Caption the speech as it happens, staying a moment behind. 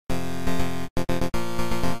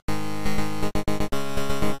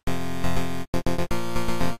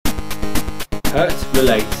Hertz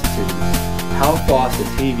relates to how fast a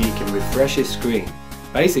TV can refresh its screen,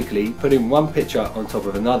 basically putting one picture on top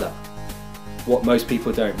of another. What most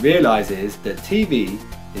people don't realize is that TV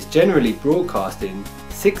is generally broadcasting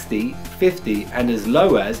 60, 50 and as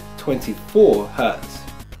low as 24 Hertz.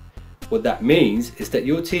 What that means is that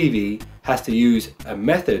your TV has to use a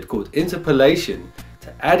method called interpolation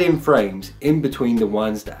to add in frames in between the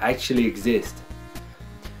ones that actually exist.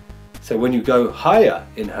 So when you go higher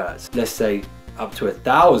in Hertz, let's say up to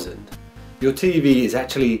 1000, your TV is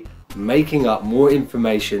actually making up more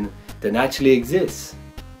information than actually exists.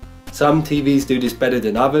 Some TVs do this better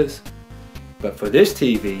than others, but for this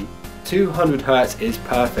TV, 200 Hertz is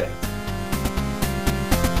perfect.